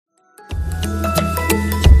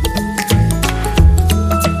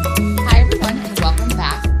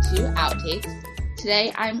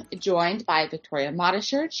Today, I'm joined by Victoria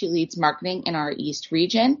Mottesheard. She leads marketing in our East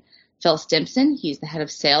region. Phil Stimpson, he's the head of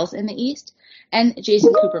sales in the East. And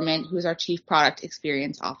Jason Kuperman, who is our chief product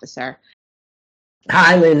experience officer.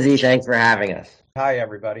 Hi, Lindsay. Thanks for having us. Hi,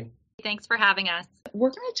 everybody. Thanks for having us.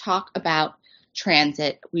 We're going to talk about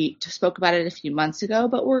transit. We spoke about it a few months ago,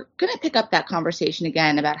 but we're going to pick up that conversation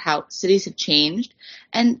again about how cities have changed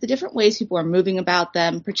and the different ways people are moving about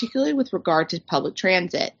them, particularly with regard to public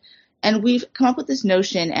transit. And we've come up with this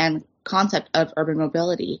notion and concept of urban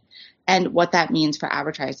mobility and what that means for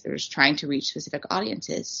advertisers trying to reach specific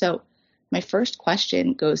audiences. So my first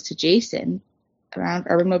question goes to Jason around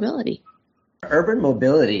urban mobility. Urban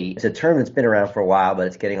mobility is a term that's been around for a while, but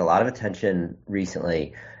it's getting a lot of attention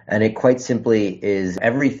recently. And it quite simply is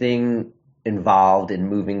everything involved in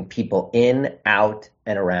moving people in, out,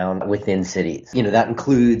 and around within cities. That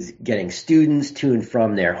includes getting students to and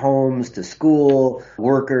from their homes to school,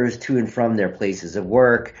 workers to and from their places of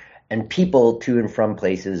work, and people to and from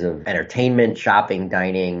places of entertainment, shopping,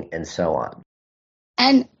 dining, and so on.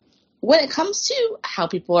 And when it comes to how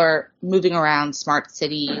people are moving around smart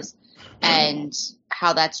cities and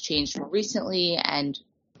how that's changed more recently and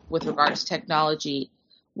with regards to technology,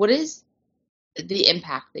 what is the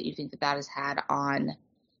impact that you think that has had on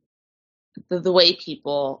the way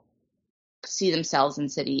people see themselves in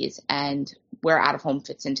cities and where out of home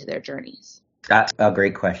fits into their journeys? That's a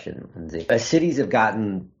great question, Lindsay. As cities have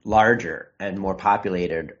gotten larger and more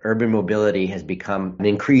populated, urban mobility has become an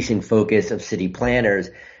increasing focus of city planners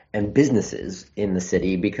and businesses in the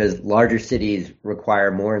city because larger cities require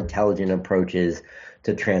more intelligent approaches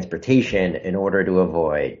to transportation in order to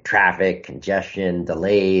avoid traffic, congestion,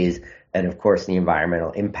 delays, and of course the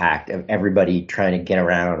environmental impact of everybody trying to get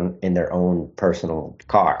around in their own personal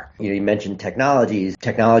car. You mentioned technologies.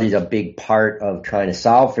 Technology is a big part of trying to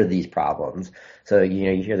solve for these problems. So,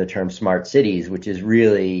 you hear the term smart cities, which is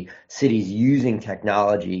really cities using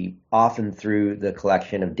technology often through the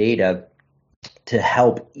collection of data to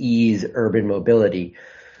help ease urban mobility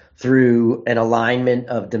through an alignment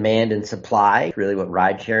of demand and supply, really what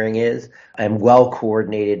ride sharing is, and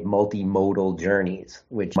well-coordinated multimodal journeys,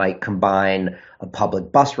 which might combine a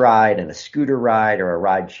public bus ride and a scooter ride or a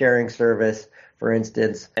ride sharing service, for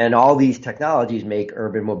instance. And all these technologies make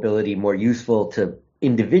urban mobility more useful to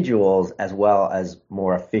individuals as well as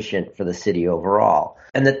more efficient for the city overall.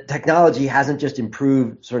 And the technology hasn't just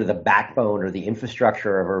improved sort of the backbone or the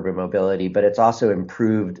infrastructure of urban mobility, but it's also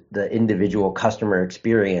improved the individual customer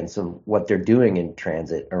experience of what they're doing in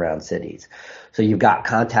transit around cities. So you've got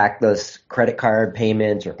contactless credit card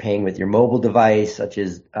payments or paying with your mobile device, such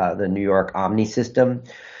as the New York Omni system,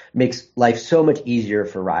 makes life so much easier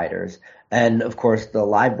for riders. And of course, the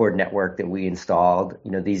Liveboard network that we installed,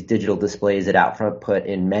 these digital displays at Outfront put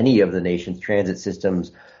in many of the nation's transit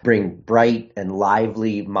systems bring bright and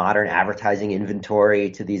lively modern advertising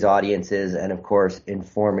inventory to these audiences and of course,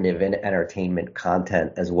 informative and entertainment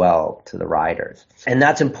content as well to the riders. And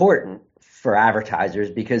that's important for advertisers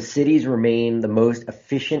because cities remain the most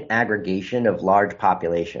efficient aggregation of large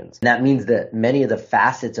populations. And that means that many of the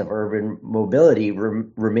facets of urban mobility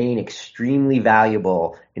remain extremely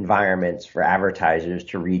valuable environments for advertisers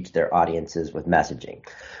to reach their audiences with messaging.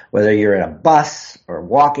 Whether you're in a bus or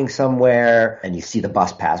walking somewhere and you see the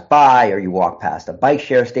bus pass by, or you walk past a bike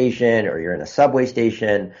share station, or you're in a subway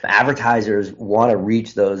station, advertisers want to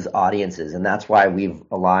reach those audiences. And that's why we've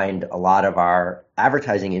aligned a lot of our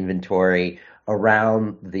advertising inventory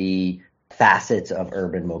around the facets of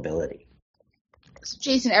urban mobility. So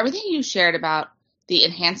Jason, everything you shared about the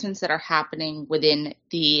enhancements that are happening within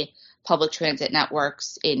the public transit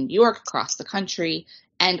networks in New York, across the country,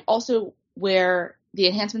 and also where the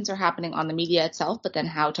enhancements are happening on the media itself, but then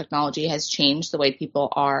how technology has changed the way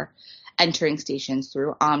people are entering stations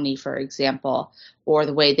through Omni, for example, or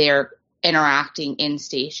the way they're interacting in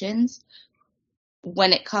stations.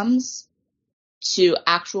 When it comes to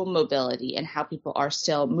actual mobility and how people are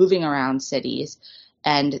still moving around cities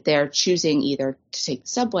and they're choosing either to take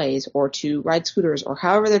subways or to ride scooters or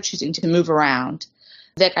however they're choosing to move around,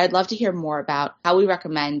 Vic, I'd love to hear more about how we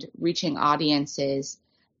recommend reaching audiences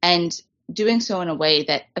and doing so in a way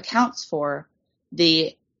that accounts for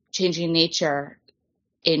the changing nature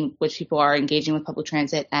in which people are engaging with public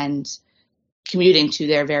transit and commuting to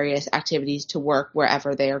their various activities to work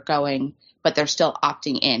wherever they are going, but they're still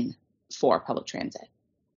opting in for public transit.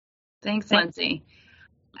 Thanks, Lindsay.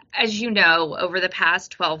 As you know, over the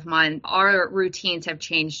past 12 months, our routines have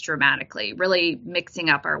changed dramatically, really mixing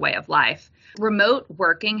up our way of life. Remote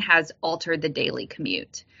working has altered the daily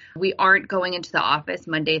commute. We aren't going into the office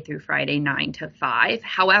Monday through Friday, 9 to 5.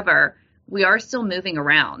 However, we are still moving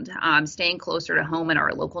around, staying closer to home in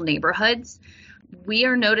our local neighborhoods. we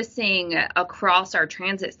are noticing across our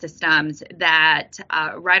transit systems that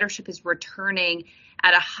ridership is returning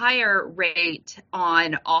at a higher rate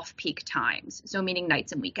on off-peak times, so meaning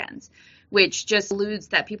nights and weekends, which just alludes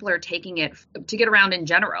that people are taking it to get around in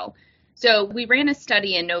general. So we ran a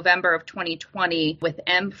study in November of 2020 with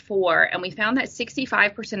M4, and we found that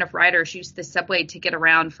 65% of riders use the subway to get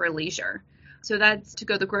around for leisure. So that's to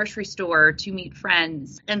go to the grocery store, to meet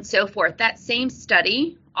friends, and so forth. That same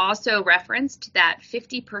study also referenced that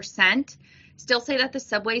 50% still say that the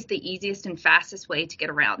subway is the easiest and fastest way to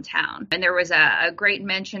get around town. And there was a great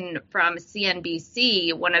mention from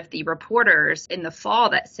CNBC, one of the reporters in the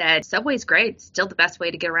fall, that said, subway's great, it's still the best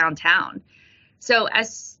way to get around town. So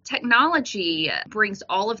as technology brings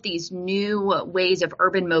all of these new ways of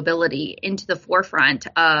urban mobility into the forefront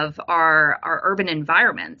of our urban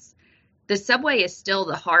environments, the subway is still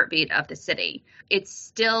the heartbeat of the city. It's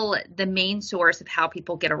still the main source of how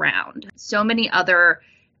people get around. So many other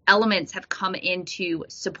elements have come in to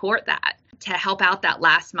support that, to help out that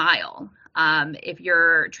last mile. If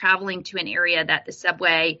you're traveling to an area that the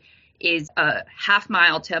subway is a half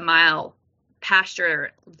mile to a mile past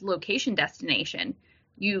your location destination,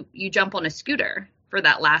 you jump on a scooter for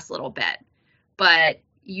that last little bit, but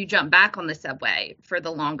you jump back on the subway for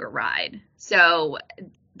the longer ride. So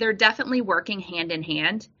they're definitely working hand in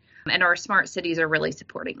hand, and our smart cities are really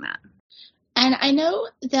supporting that. And I know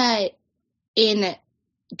that in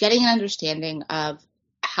getting an understanding of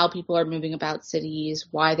how people are moving about cities,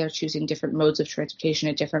 why they're choosing different modes of transportation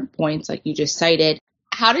at different points, like you just cited,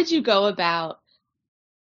 how did you go about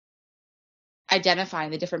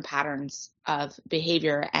identifying the different patterns of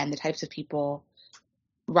behavior and the types of people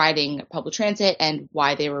riding public transit and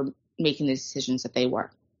why they were making the decisions that they were?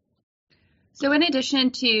 So in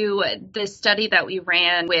addition to the study that we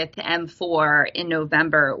ran with M4 in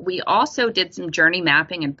November, we also did some journey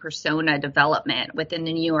mapping and persona development within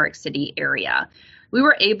the New York City area. We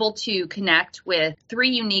were able to connect with 3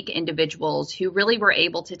 unique individuals who really were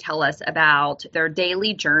able to tell us about their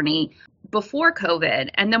daily journey before COVID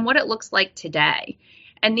and then what it looks like today.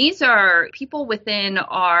 And these are people within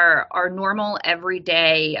our normal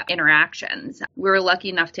everyday interactions. We were lucky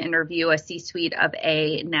enough to interview a C-suite of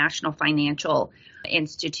a national financial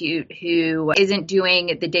institute who isn't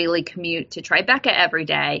doing the daily commute to Tribeca every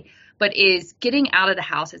day, but is getting out of the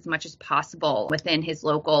house as much as possible within his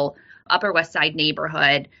local Upper West Side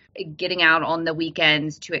neighborhood, getting out on the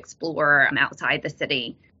weekends to explore outside the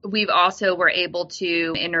city. We've also were able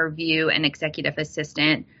to interview an executive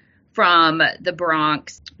assistant from the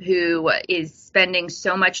Bronx who is spending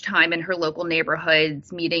so much time in her local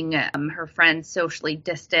neighborhoods, meeting her friends socially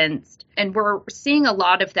distanced. And we're seeing a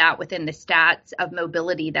lot of that within the stats of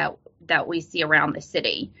mobility that we see around the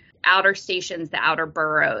city. Outer stations, the outer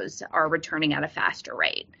boroughs are returning at a faster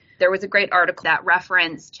rate. There was a great article that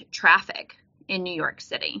referenced traffic in New York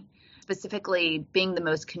City, specifically being the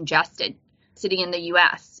most congested city in the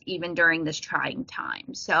U.S., even during this trying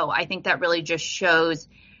time. So I think that really just shows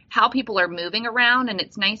how people are moving around, and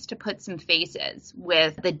it's nice to put some faces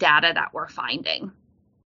with the data that we're finding.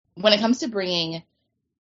 When it comes to bringing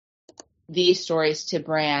these stories to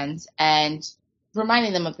brands and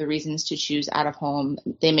reminding them of the reasons to choose out of home,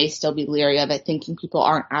 they may still be leery of it, thinking people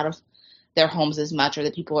aren't out of their homes as much, or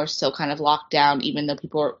that people are still kind of locked down, even though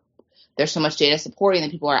there's so much data supporting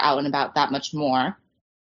that people are out and about that much more.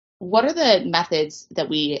 What are the methods that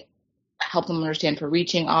we help them understand for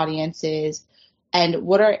reaching audiences? And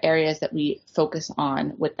what are areas that we focus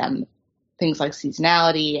on with them? Things like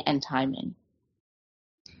seasonality and timing.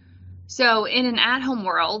 So in an at-home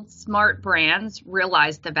world, smart brands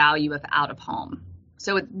realize the value of out-of-home.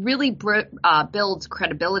 So it really builds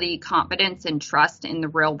credibility, confidence, and trust in the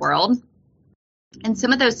real world. And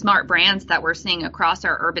some of those smart brands that we're seeing across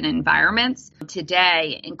our urban environments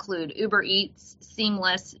today include Uber Eats,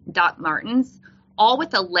 Seamless, Doc Martens, all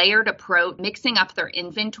with a layered approach, mixing up their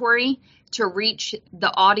inventory to reach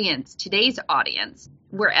the audience, today's audience,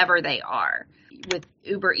 wherever they are. With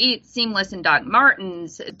Uber Eats, Seamless, and Doc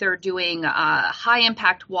Martens, they're doing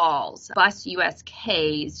high-impact walls, bus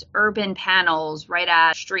USKs, urban panels right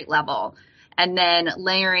at street level, and then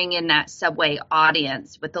layering in that subway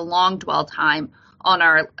audience with the long dwell time on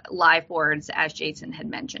our live boards, as Jason had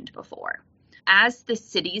mentioned before. As the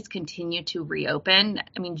cities continue to reopen,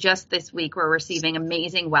 just this week we're receiving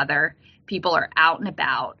amazing weather. People are out and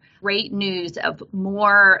about. Great news of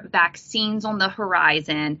more vaccines on the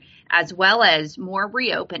horizon, as well as more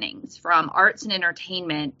reopenings from arts and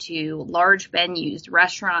entertainment to large venues,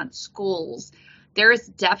 restaurants, schools. There is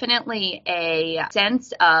definitely a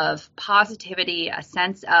sense of positivity, a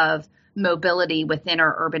sense of mobility within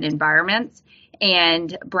our urban environments.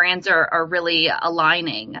 And brands are really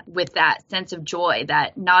aligning with that sense of joy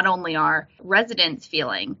that not only are residents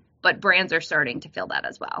feeling, but brands are starting to feel that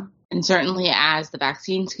as well. And certainly as the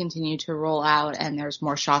vaccines continue to roll out and there's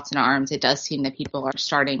more shots in arms, it does seem that people are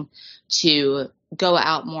starting to go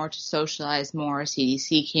out more, to socialize more.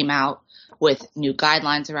 CDC came out with new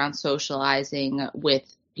guidelines around socializing with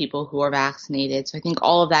people who are vaccinated. So I think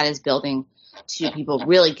all of that is building to people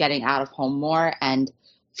really getting out of home more and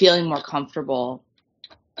feeling more comfortable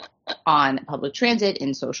on public transit,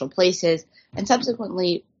 in social places, and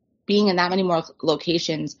subsequently being in that many more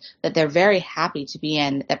locations that they're very happy to be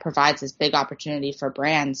in, that provides this big opportunity for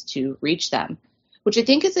brands to reach them, which I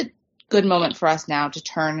think is a good moment for us now to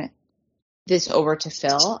turn this over to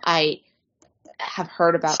Phil. I have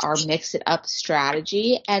heard about our Mix It Up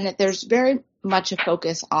strategy, and that there's very much a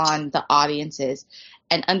focus on the audiences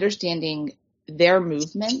and understanding their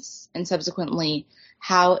movements and subsequently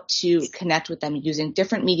how to connect with them using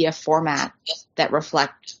different media formats that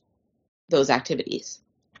reflect those activities.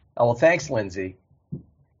 Oh, well, thanks, Lindsay.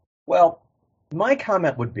 Well, my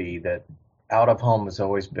comment would be that out of home has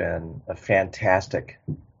always been a fantastic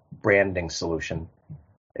branding solution.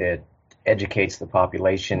 It educates the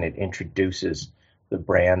population. It introduces the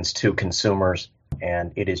brands to consumers.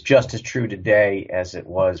 And it is just as true today as it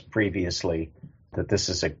was previously that this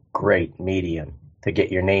is a great medium to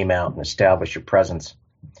get your name out and establish your presence.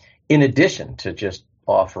 In addition to just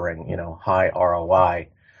offering, high ROI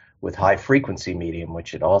with high frequency medium,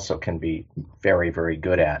 which it also can be very, very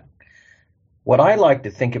good at. What I like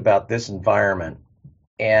to think about this environment,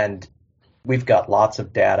 and we've got lots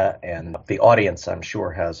of data, and the audience, I'm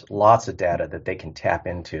sure, has lots of data that they can tap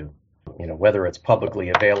into, whether it's publicly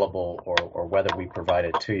available or whether we provide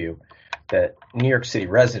it to you, that New York City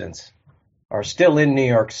residents are still in New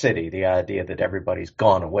York City. The idea that everybody's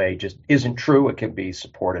gone away just isn't true. It can be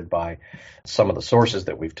supported by some of the sources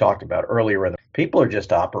that we've talked about earlier. And people are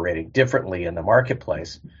just operating differently in the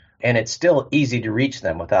marketplace, and it's still easy to reach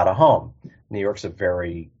them without a home. New York's a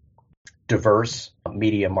very diverse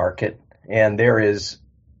media market, and there is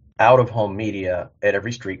out-of-home media at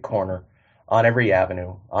every street corner, on every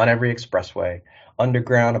avenue, on every expressway,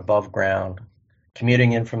 underground, above ground,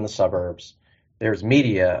 commuting in from the suburbs. There's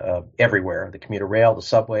media everywhere, the commuter rail, the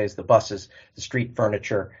subways, the buses, the street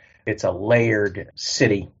furniture. It's a layered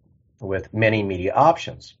city with many media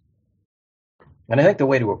options. And I think the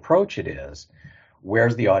way to approach it is,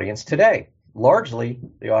 where's the audience today? Largely,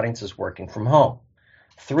 the audience is working from home.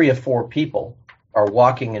 3 of 4 people are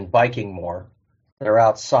walking and biking more. They're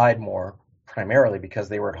outside more, primarily because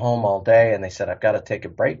they were at home all day and they said, I've got to take a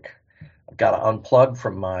break. I've got to unplug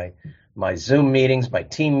from my Zoom meetings, my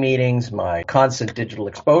team meetings, my constant digital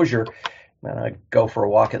exposure. And I go for a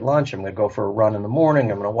walk at lunch. I'm going to go for a run in the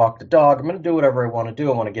morning. I'm going to walk the dog. I'm going to do whatever I want to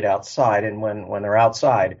do. I want to get outside. And when they're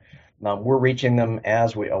outside, we're reaching them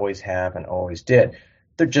as we always have and always did.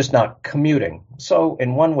 They're just not commuting. So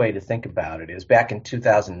in one way to think about it is back in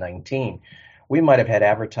 2019, we might have had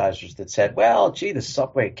advertisers that said, well, gee, the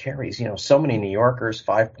subway carries, so many New Yorkers,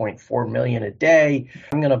 5.4 million a day.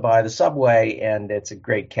 I'm going to buy the subway, and it's a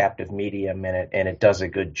great captive medium, and it does a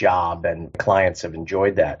good job, and clients have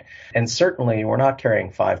enjoyed that. And certainly we're not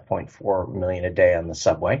carrying 5.4 million a day on the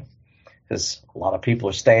subway because a lot of people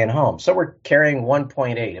are staying home. So we're carrying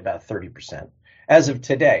 1.8, about 30%. As of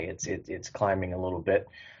today, it's climbing a little bit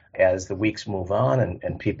as the weeks move on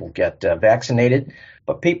and people get vaccinated.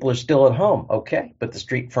 But people are still at home, okay? But the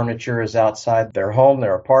street furniture is outside their home,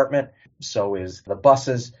 their apartment. So is the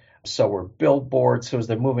buses. So are billboards. So as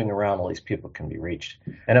they're moving around, all these people can be reached.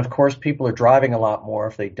 And of course, people are driving a lot more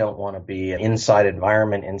if they don't want to be an inside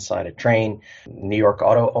environment, inside a train. New York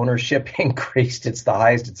auto ownership increased. It's the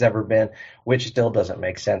highest it's ever been, which still doesn't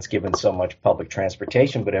make sense given so much public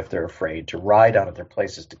transportation. But if they're afraid to ride out of their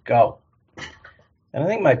places to go. And I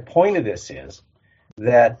think my point of this is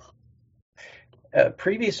that a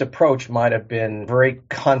previous approach might have been very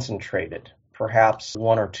concentrated. Perhaps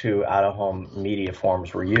 1 or 2 out-of-home media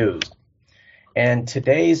forms were used. And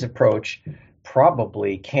today's approach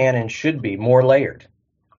probably can and should be more layered,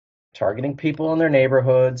 targeting people in their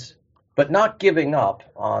neighborhoods, but not giving up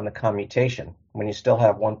on the commutation. When you still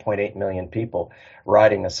have 1.8 million people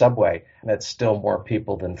riding a subway, that's still more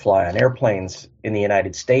people than fly on airplanes in the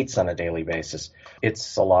United States on a daily basis.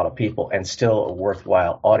 It's a lot of people and still a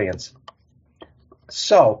worthwhile audience.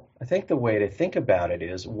 So I think the way to think about it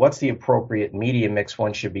is, what's the appropriate media mix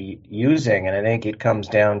one should be using? And I think it comes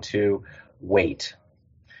down to weight.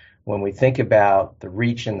 When we think about the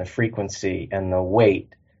reach and the frequency and the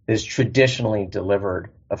weight, there's traditionally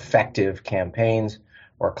delivered effective campaigns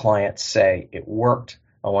where clients say it worked.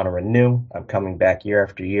 I want to renew. I'm coming back year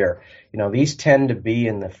after year. These tend to be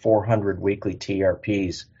in the 400 weekly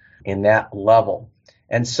TRPs in that level.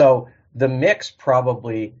 And so the mix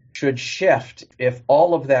probably should shift if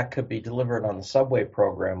all of that could be delivered on the subway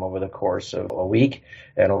program over the course of a week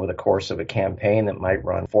and over the course of a campaign that might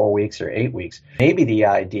run 4 weeks or 8 weeks. Maybe the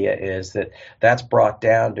idea is that that's brought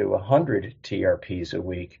down to 100 TRPs a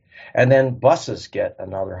week. And then buses get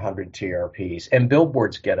another 100 TRPs, and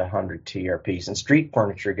billboards get 100 TRPs, and street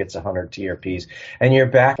furniture gets 100 TRPs, and you're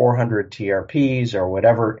back 400 TRPs or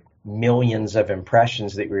whatever millions of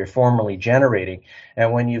impressions that you're formerly generating.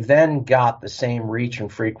 And when you've then got the same reach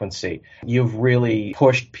and frequency, you've really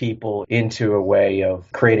pushed people into a way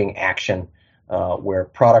of creating action where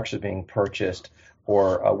products are being purchased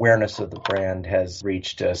or awareness of the brand has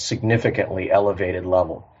reached a significantly elevated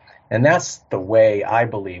level. And that's the way I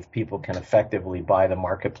believe people can effectively buy the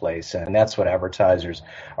marketplace. And that's what advertisers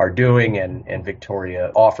are doing. And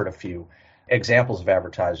Victoria offered a few examples of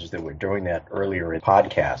advertisers that were doing that earlier in the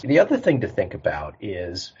podcast. The other thing to think about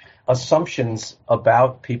is assumptions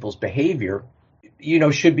about people's behavior,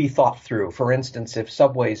 should be thought through. For instance, if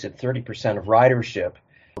Subway's at 30% of ridership,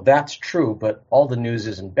 that's true, but all the news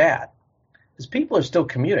isn't bad. Because people are still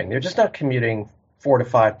commuting. They're just not commuting 4 to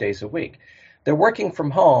 5 days a week. They're working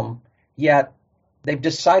from home, yet they've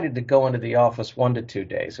decided to go into the office 1 to 2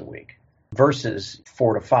 days a week versus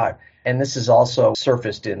 4 to 5. And this is also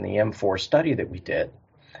surfaced in the M4 study that we did.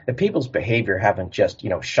 That people's behavior haven't just,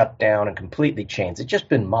 shut down and completely changed. It's just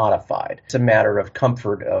been modified. It's a matter of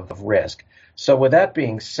comfort, of risk. So with that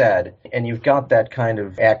being said, and you've got that kind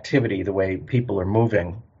of activity, the way people are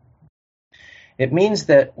moving, it means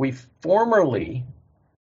that we've formerly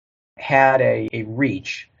had a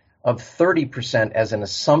reach of 30% as an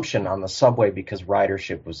assumption on the subway because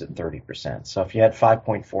ridership was at 30%. So if you had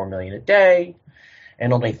 5.4 million a day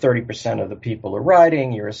and only 30% of the people are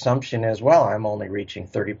riding, your assumption is, well, I'm only reaching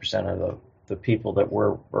 30% of the people that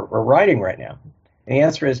were riding right now. And the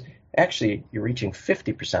answer is, actually, you're reaching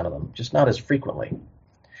 50% of them, just not as frequently.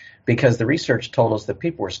 Because the research told us that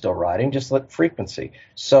people were still riding, just like frequency.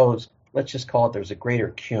 So let's just call it there's a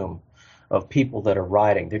greater cum of people that are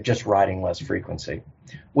riding. They're just riding less frequency,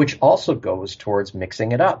 which also goes towards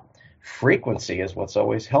mixing it up. Frequency is what's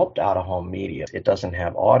always helped out-of-home media. It doesn't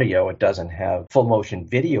have audio. It doesn't have full-motion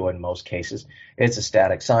video in most cases. It's a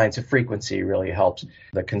static sign. So frequency really helps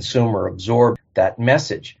the consumer absorb that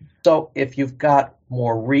message. So if you've got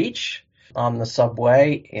more reach on the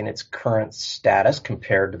subway in its current status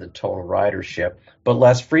compared to the total ridership, but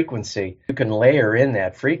less frequency, you can layer in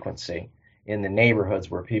that frequency in the neighborhoods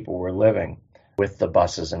where people were living with the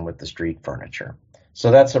buses and with the street furniture. So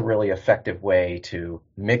that's a really effective way to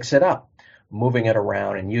mix it up, moving it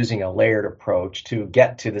around and using a layered approach to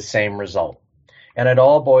get to the same result. And it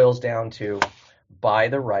all boils down to buy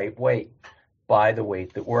the right weight, buy the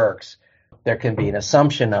weight that works. There can be an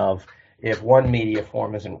assumption of if one media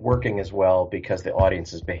form isn't working as well because the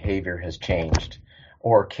audience's behavior has changed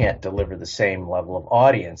or can't deliver the same level of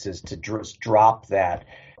audience, is to just drop that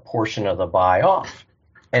portion of the buy off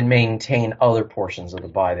and maintain other portions of the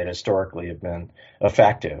buy that historically have been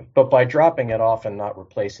effective. But by dropping it off and not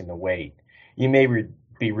replacing the weight, you may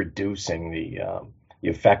be reducing the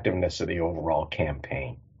effectiveness of the overall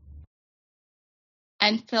campaign.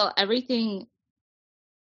 And Phil, everything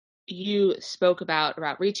you spoke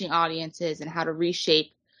about reaching audiences and how to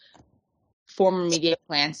reshape former media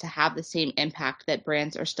plans to have the same impact that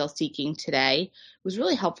brands are still seeking today was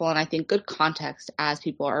really helpful, and I think good context as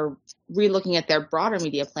people are relooking at their broader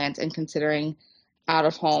media plans and considering out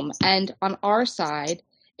of home. And on our side,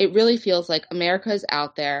 it really feels like America is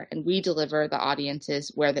out there and we deliver the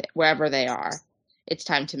audiences wherever they are. It's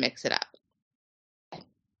time to mix it up.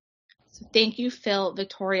 So thank you, Phil,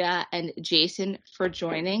 Victoria, and Jason for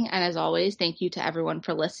joining. And as always, thank you to everyone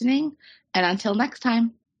for listening. And until next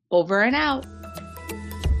time, over and out.